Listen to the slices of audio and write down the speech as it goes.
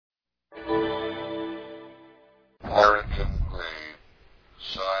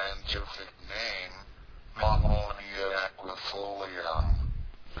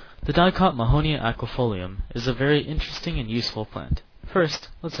The dicot Mahonia aquifolium is a very interesting and useful plant. First,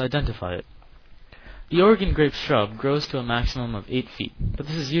 let's identify it. The Oregon grape shrub grows to a maximum of 8 feet, but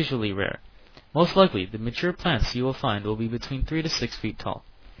this is usually rare. Most likely, the mature plants you will find will be between 3 to 6 feet tall.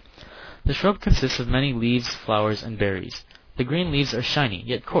 The shrub consists of many leaves, flowers, and berries. The green leaves are shiny,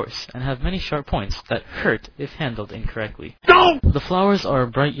 yet coarse, and have many sharp points that hurt if handled incorrectly. No! The flowers are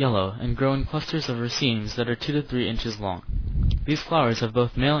bright yellow and grow in clusters of racemes that are 2 to 3 inches long. These flowers have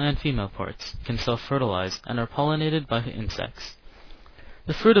both male and female parts, can self-fertilize, and are pollinated by insects.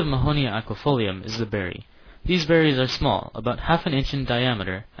 The fruit of Mahonia aquifolium is the berry. These berries are small, about half an inch in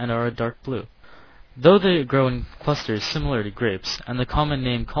diameter, and are a dark blue. Though they grow in clusters similar to grapes, and the common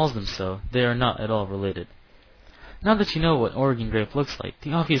name calls them so, they are not at all related. Now that you know what Oregon grape looks like,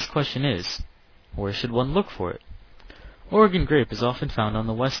 the obvious question is, where should one look for it? Oregon grape is often found on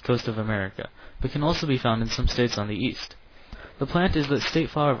the west coast of America, but can also be found in some states on the east. The plant is the state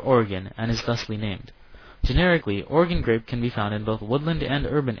flower of Oregon, and is thusly named. Generically, Oregon grape can be found in both woodland and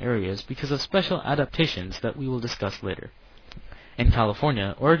urban areas because of special adaptations that we will discuss later. In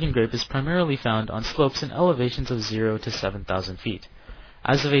California, Oregon grape is primarily found on slopes in elevations of 0 to 7,000 feet.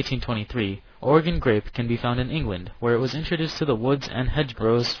 As of 1823, Oregon grape can be found in England, where it was introduced to the woods and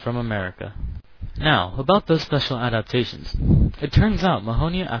hedgerows from America. Now, about those special adaptations. It turns out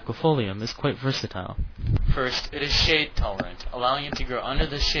Mahonia aquifolium is quite versatile. First, it is shade tolerant, allowing it to grow under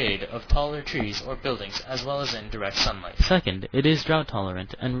the shade of taller trees or buildings as well as in direct sunlight. Second, it is drought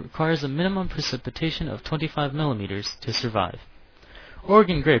tolerant and requires a minimum precipitation of 25 millimeters to survive.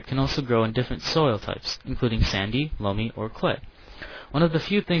 Oregon grape can also grow in different soil types, including sandy, loamy, or clay. One of the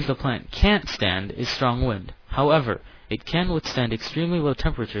few things the plant can't stand is strong wind. However, it can withstand extremely low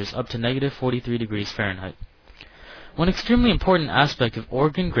temperatures up to negative 43 degrees Fahrenheit. One extremely important aspect of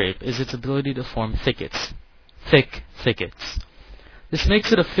Oregon grape is its ability to form thickets. Thick thickets. This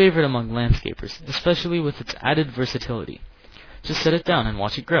makes it a favorite among landscapers, especially with its added versatility. Just set it down and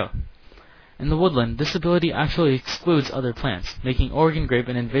watch it grow. In the woodland, this ability actually excludes other plants, making Oregon grape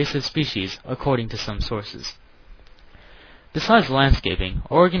an invasive species, according to some sources. Besides landscaping,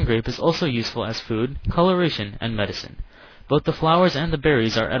 Oregon grape is also useful as food, coloration, and medicine. Both the flowers and the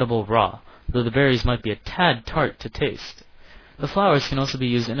berries are edible raw, though the berries might be a tad tart to taste. The flowers can also be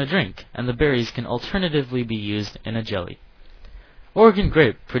used in a drink, and the berries can alternatively be used in a jelly. Oregon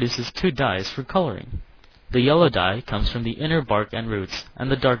grape produces 2 dyes for coloring. The yellow dye comes from the inner bark and roots,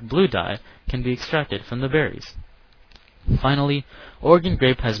 and the dark blue dye can be extracted from the berries. Finally, Oregon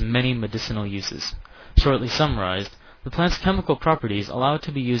grape has many medicinal uses. Shortly summarized, the plant's chemical properties allow it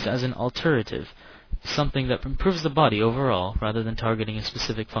to be used as an alterative, something that improves the body overall rather than targeting a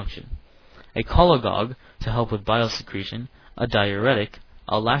specific function. A cholagogue, to help with bile secretion, a diuretic,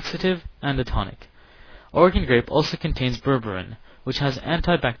 a laxative, and a tonic. Oregon grape also contains berberine, which has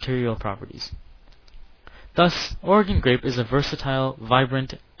antibacterial properties. Thus, Oregon grape is a versatile,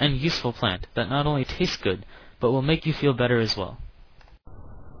 vibrant, and useful plant that not only tastes good, but will make you feel better as well.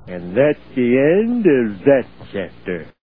 And that's the end of that chapter.